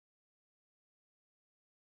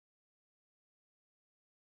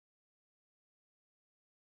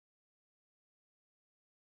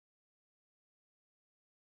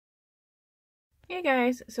Hey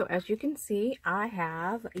guys, so as you can see, I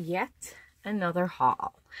have yet another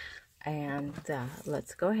haul, and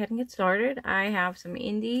let's go ahead and get started. I have some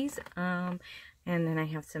indies, and then I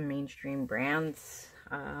have some mainstream brands,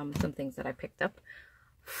 some things that I picked up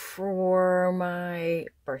for my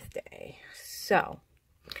birthday. So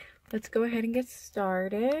let's go ahead and get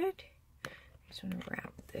started. I just want to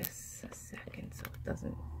wrap this a second so it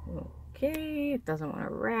doesn't, okay, it doesn't want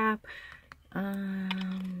to wrap.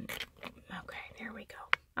 Okay, there we go.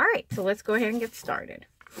 All right, so let's go ahead and get started.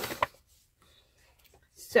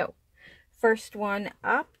 So, first one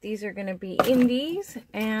up, these are going to be indies,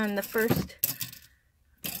 and the first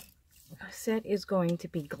set is going to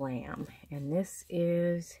be Glam, and this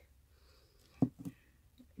is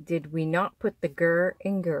Did We Not Put the Gur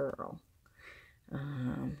in Girl?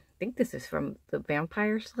 I think this is from the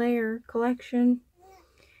Vampire Slayer collection,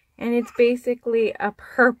 and it's basically a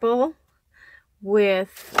purple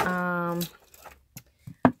with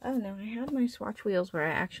oh no, I had my swatch wheels where I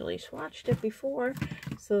actually swatched it before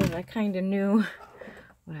so that I kind of knew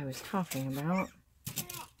what I was talking about,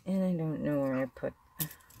 and I don't know where I put,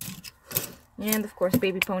 and of course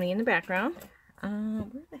baby pony in the background.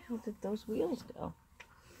 Where the hell did those wheels go?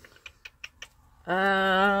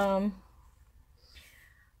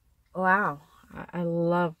 Wow, I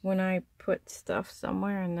love when I put stuff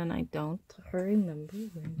somewhere and then I don't remember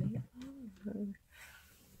where they are.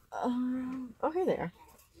 Oh, here they are.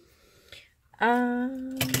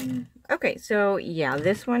 Okay, so yeah,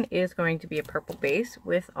 this one is going to be a purple base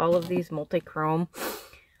with all of these multi-chrome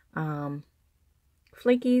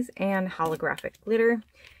flakies and holographic glitter.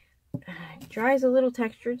 It dries a little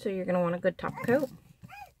textured, so you're going to want a good top coat.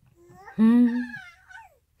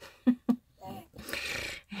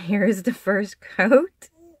 Here's the first coat.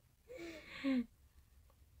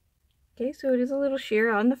 Okay, so it is a little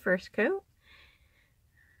sheer on the first coat.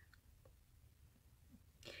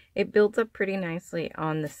 It builds up pretty nicely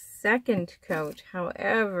on the second coat.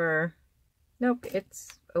 However, nope,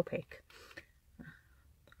 it's opaque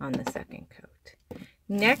on the second coat.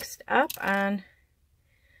 Next up on,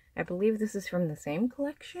 I believe this is from the same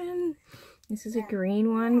collection. This is a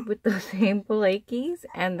green one with the same flakies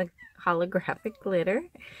and the holographic glitter.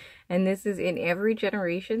 And this is In Every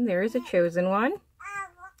Generation. There is a chosen one.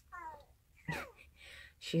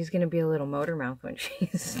 She's going to be a little motor mouth when she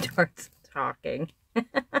starts talking.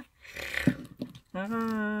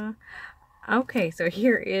 Okay, so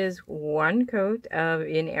here is one coat of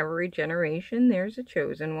In Every Generation. There's a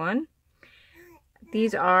chosen one.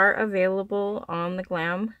 These are available on the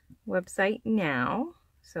Glam website now.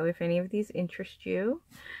 So if any of these interest you,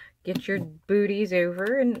 get your booties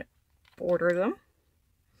over and order them.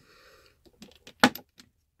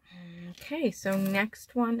 Okay, so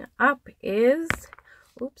next one up is,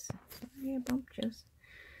 oops, sorry, I bumped just.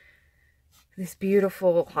 This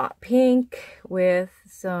beautiful hot pink with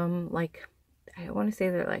some, like, I want to say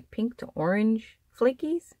they're like pink to orange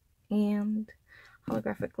flakies and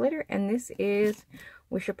holographic glitter. And this is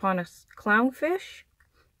Wish Upon a Clownfish.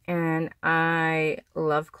 And I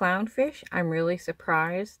love clownfish. I'm really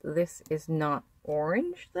surprised this is not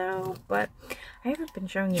orange though, but I haven't been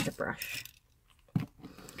showing you the brush.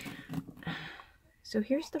 So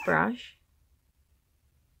here's the brush.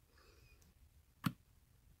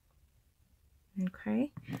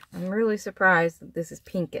 Okay, I'm really surprised that this is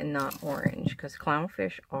pink and not orange, because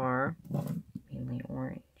clownfish are mainly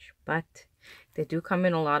orange, but they do come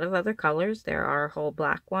in a lot of other colors. There are whole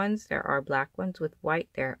black ones, there are black ones with white,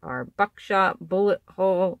 there are buckshot, bullet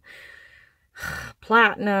hole,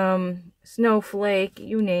 platinum, snowflake,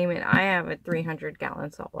 you name it. I have a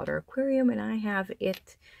 300-gallon saltwater aquarium, and I have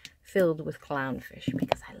it filled with clownfish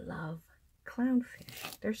because I love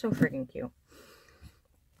clownfish. They're so freaking cute.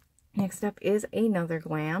 Next up is another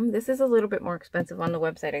Glam. This is a little bit more expensive on the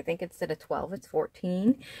website. I think instead of 12, it's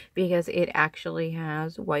 14 because it actually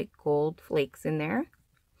has white gold flakes in there.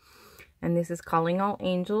 And this is Calling All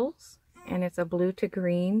Angels, and it's a blue to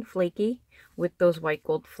green flaky with those white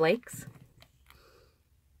gold flakes.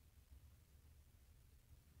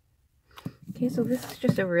 Okay, so this is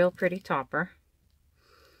just a real pretty topper.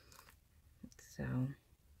 So,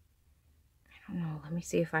 I don't know. Let me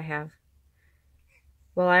see if I have...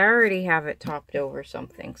 Well, I already have it topped over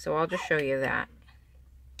something, so I'll just show you that,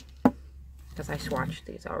 because I swatched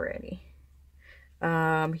these already.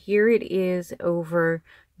 Here it is over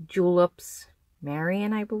Juleps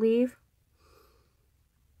Marion, I believe.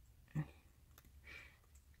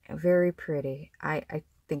 Very pretty. I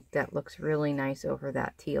think that looks really nice over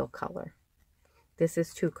that teal color. This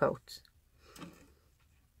is 2 coats,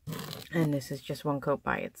 and this is just 1 coat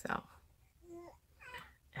by itself.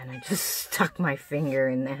 And I just stuck my finger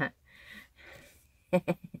in that.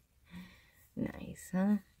 Nice,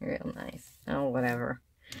 huh? Real nice. Oh, whatever.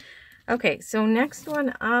 Okay, so next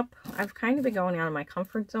one up, I've kind of been going out of my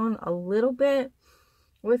comfort zone a little bit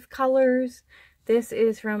with colors. This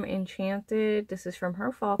is from Enchanted. This is from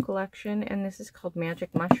her fall collection, and this is called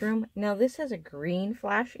Magic Mushroom. Now, this has a green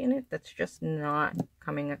flash in it that's just not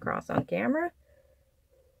coming across on camera.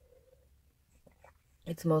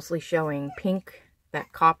 It's mostly showing pink,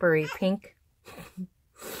 that coppery pink.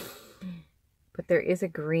 But there is a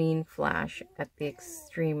green flash at the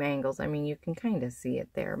extreme angles. I mean, you can kind of see it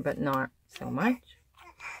there, but not so much.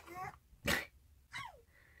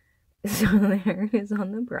 So there it is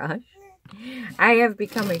on the brush. I have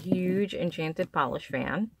become a huge Enchanted polish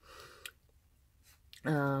fan.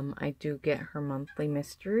 I do get her monthly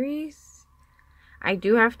mysteries. I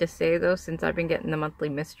do have to say, though, since I've been getting the monthly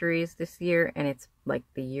mysteries this year, and it's like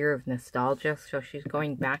the year of nostalgia, so she's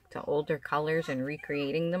going back to older colors and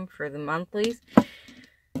recreating them for the monthlies.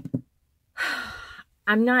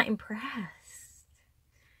 I'm not impressed.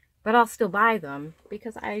 But I'll still buy them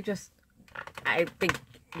because I think,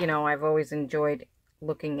 you know, I've always enjoyed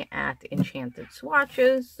looking at Enchanted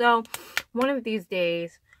swatches. So one of these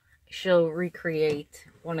days, she'll recreate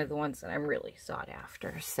one of the ones that I'm really sought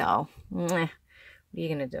after. So, what are you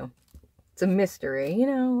going to do? It's a mystery, you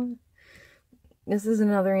know. This is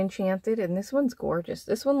another Enchanted, and this one's gorgeous.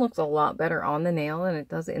 This one looks a lot better on the nail than it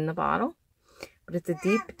does in the bottle. But it's a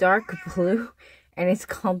deep, dark blue, and it's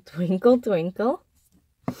called Twinkle, Twinkle.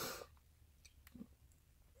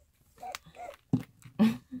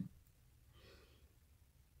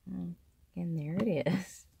 And there it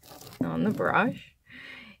is on the brush.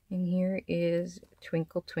 And here is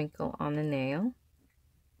Twinkle, Twinkle on the nail.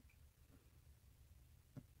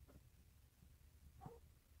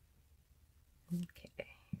 Okay,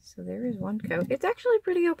 so there is one coat. It's actually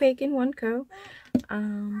pretty opaque in one coat.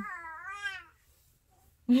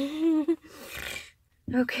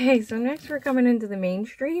 Okay, so next we're coming into the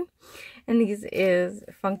mainstream, and this is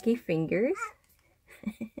Funky Fingers.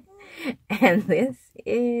 And this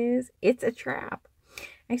is It's a Trap.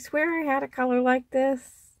 I swear I had a color like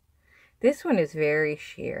this. This one is very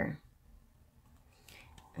sheer.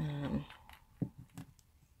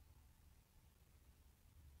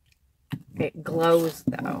 It glows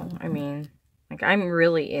though. I mean, like, I'm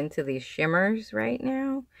really into these shimmers right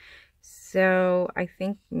now. So I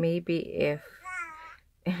think maybe if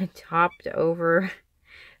it topped over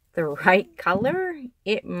the right color,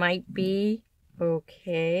 it might be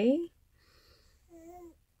okay.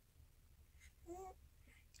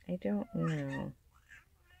 I don't know.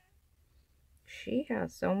 She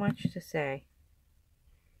has so much to say.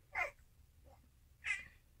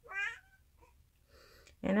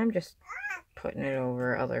 And I'm just putting it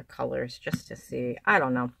over other colors just to see. I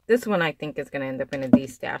don't know. This one I think is going to end up in a D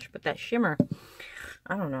stash. But that shimmer,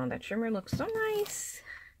 I don't know. That shimmer looks so nice.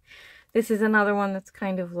 This is another one that's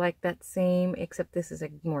kind of like that same, except this is a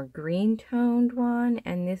more green toned one.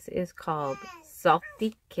 And this is called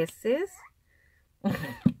Salty Kisses. I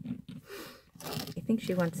think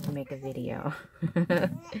she wants to make a video.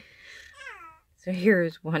 So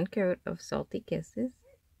here's one coat of Salty Kisses.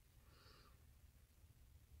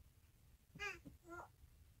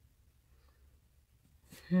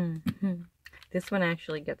 This one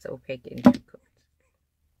actually gets opaque in 2 coats.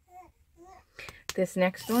 This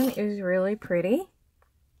next one is really pretty.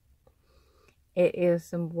 It is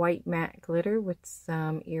some white matte glitter with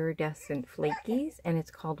some iridescent flakies, and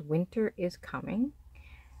it's called Winter is Coming.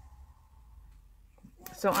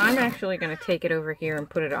 So I'm actually going to take it over here and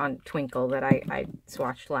put it on Twinkle that I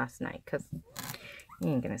swatched last night, because you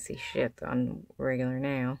ain't going to see shit on regular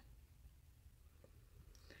nail.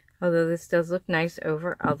 Although this does look nice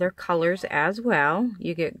over other colors as well.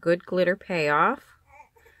 You get good glitter payoff.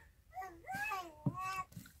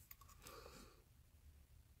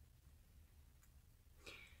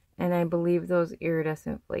 And I believe those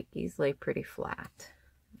iridescent flakies lay pretty flat.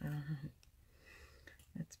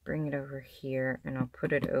 Let's bring it over here, and I'll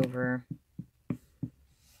put it over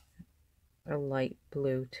a light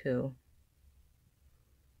blue too.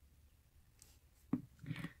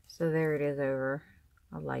 So there it is over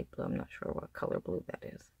a light blue. I'm not sure what color blue that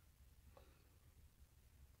is.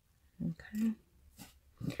 Okay.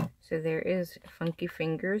 So there is Funky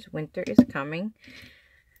Fingers, Winter is Coming.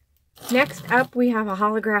 Next up, we have a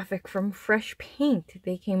holographic from Fresh Paint.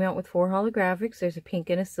 They came out with 4 holographics. There's a pink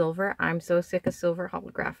and a silver. I'm so sick of silver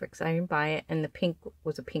holographics. I didn't buy it. And the pink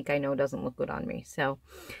was a pink I know doesn't look good on me. So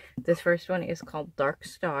this first one is called Dark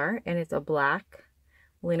Star. And it's a black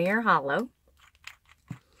linear hollow.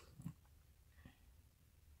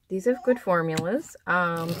 These have good formulas.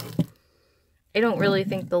 I don't really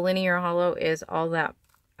think the linear hollow is all that,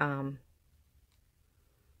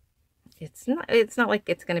 it's not like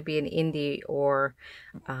it's going to be an indie, or,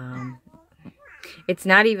 it's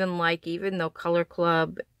not even like, even though Color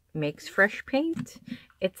Club makes fresh paint,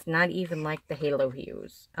 it's not even like the Halo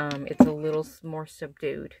hues. It's a little more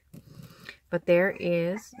subdued. But there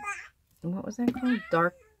is, what was that called?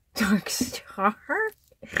 Dark Star.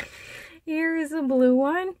 Here is a blue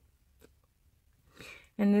one.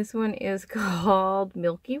 And this one is called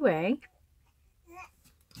Milky Way.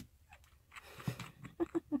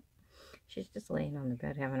 She's just laying on the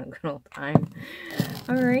bed having a good old time.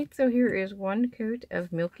 Alright, so here is one coat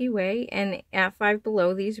of Milky Way. And at Five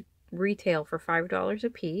Below, these retail for $5 a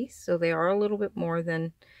piece. So they are a little bit more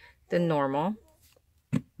than normal.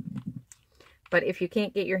 But if you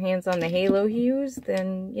can't get your hands on the Halo hues,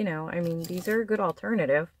 then, you know, I mean, these are a good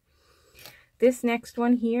alternative. This next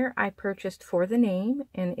one here, I purchased for the name,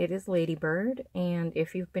 and it is Ladybird. And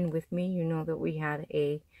if you've been with me, you know that we had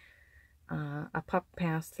a pup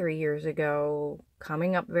pass 3 years ago,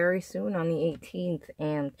 coming up very soon on the 18th,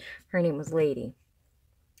 and her name was Lady.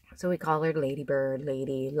 So we call her Ladybird,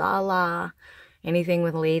 Lady, Lala, anything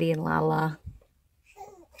with Lady and Lala,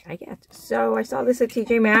 I get. So I saw this at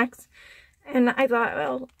TJ Maxx, and I thought,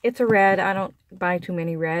 well, it's a red. I don't buy too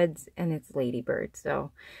many reds, and it's Ladybird.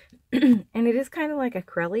 So, and it is kind of like a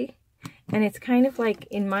Crelly, and it's kind of like,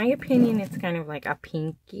 in my opinion, it's kind of like a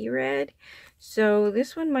pinky red. So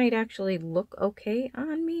this one might actually look okay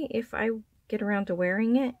on me if I get around to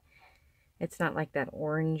wearing it. It's not like that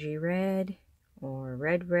orangey red or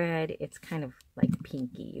red. It's kind of like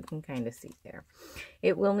pinky. You can kind of see there.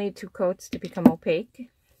 It will need 2 coats to become opaque.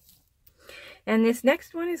 And this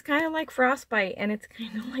next one is kind of like Frostbite, and it's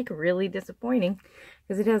kind of like really disappointing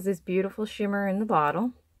because it has this beautiful shimmer in the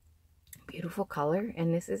bottle. Beautiful color.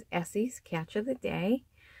 And this is Essie's Catch of the Day.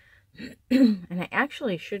 And I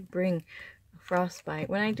actually should bring Frostbite.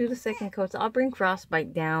 When I do the second coats, I'll bring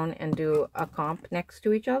Frostbite down and do a comp next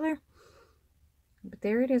to each other. But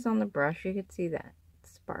there it is on the brush. You can see that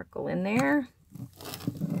sparkle in there.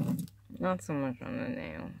 Not so much on the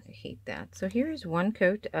nail. I hate that. So here's one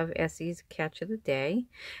coat of Essie's Catch of the Day.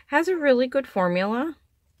 Has a really good formula.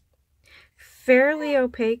 Fairly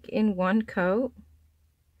opaque in one coat.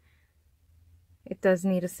 It does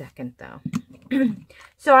need a second though.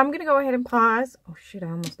 So I'm going to go ahead and pause. Oh shit, I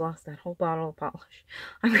almost lost that whole bottle of polish.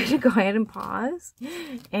 I'm going to go ahead and pause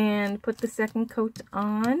and put the second coat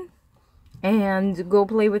on and go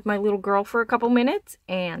play with my little girl for a couple minutes,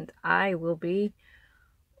 and I will be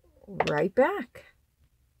right back.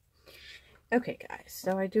 Okay guys,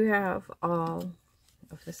 so I do have all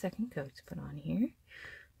of the second coats put on here.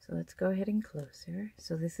 So let's go ahead and closer.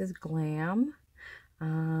 So this is Glam.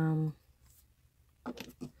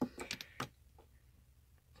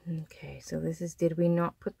 Okay, so this is Did We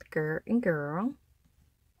Not Put the Girl?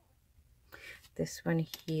 This one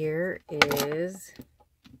here is,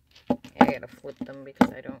 I gotta flip them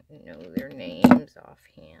because I don't know their names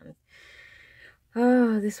offhand.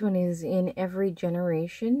 Oh, this one is In Every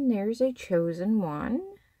Generation. There's a Chosen One.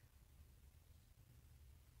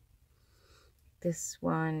 This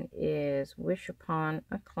one is Wish Upon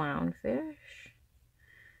a Clownfish.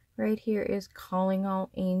 Right here is Calling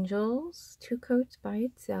All Angels. 2 coats by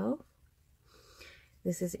itself.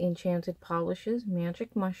 This is Enchanted Polishes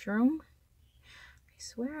Magic Mushroom. I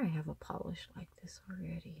swear I have a polish like this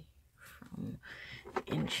already from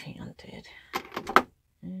Enchanted.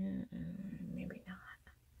 Maybe not.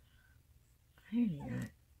 I don't know.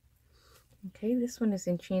 Okay, this one is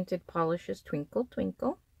Enchanted Polishes Twinkle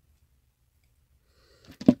Twinkle.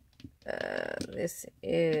 This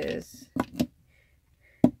is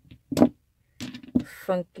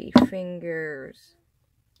Funky Fingers.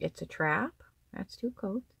 It's a Trap. That's 2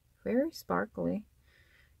 coats. Very sparkly.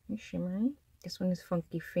 Very shimmery. This one is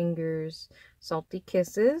Funky Fingers Salty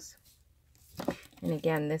Kisses. And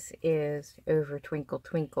again, this is Over Twinkle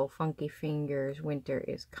Twinkle Funky Fingers Winter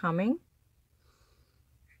is Coming.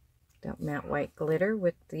 That matte white glitter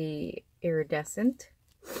with the iridescent.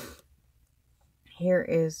 Here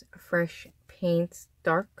is Fresh Paints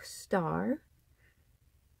Dark Star.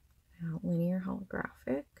 Linear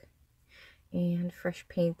holographic. And Fresh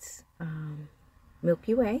Paints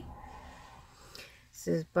Milky Way. This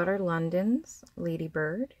is Butter London's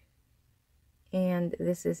Ladybird. And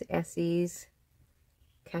this is Essie's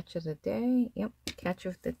Catch of the Day. Yep, Catch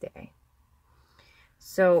of the Day.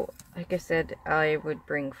 So, like I said, I would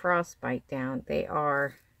bring Frostbite down. They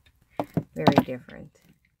are very different.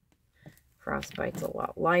 Frostbite's a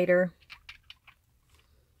lot lighter.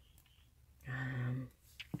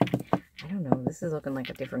 I don't know. This is looking like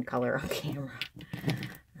a different color on camera.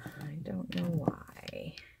 I don't know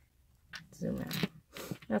why. Zoom out.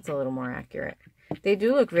 That's a little more accurate. They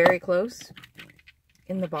do look very close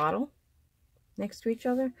in the bottle next to each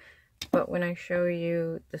other, but when I show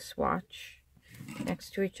you the swatch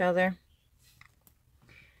next to each other,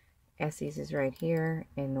 Essie's is right here,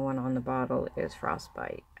 and the one on the bottle is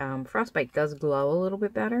Frostbite. Frostbite does glow a little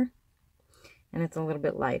bit better, and it's a little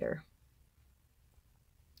bit lighter.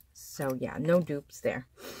 So yeah, no dupes there.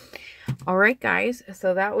 Alright guys,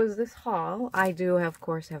 so that was this haul. I do, of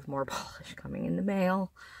course, have more polish coming in the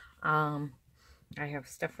mail. I have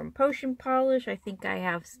stuff from Potion Polish. I think I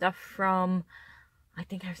have stuff from... I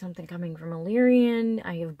think I have something coming from Illyrian.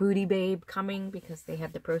 I have Booty Babe coming because they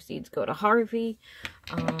had the proceeds go to Harvey.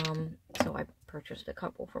 So I purchased a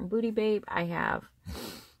couple from Booty Babe. I have...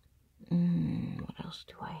 what else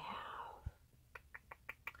do I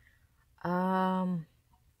have?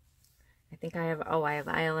 I think I have... Oh, I have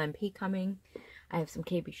ILMP coming. I have some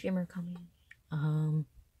KB Shimmer coming.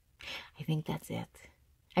 I think that's it.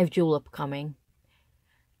 I have Julep coming.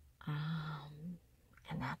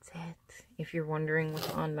 And that's it. If you're wondering what's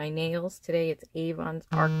on my nails, today it's Avon's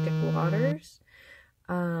Arctic Waters.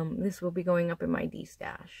 This will be going up in my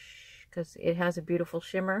D-stash because it has a beautiful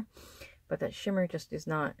shimmer, but that shimmer just is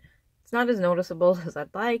not, it's not as noticeable as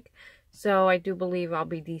I'd like. So I do believe I'll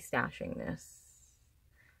be de-stashing this.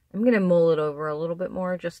 I'm going to mull it over a little bit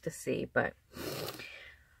more just to see, but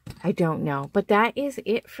I don't know. But that is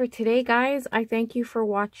it for today, guys. I thank you for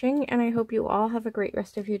watching, and I hope you all have a great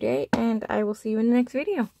rest of your day, and I will see you in the next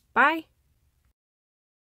video. Bye!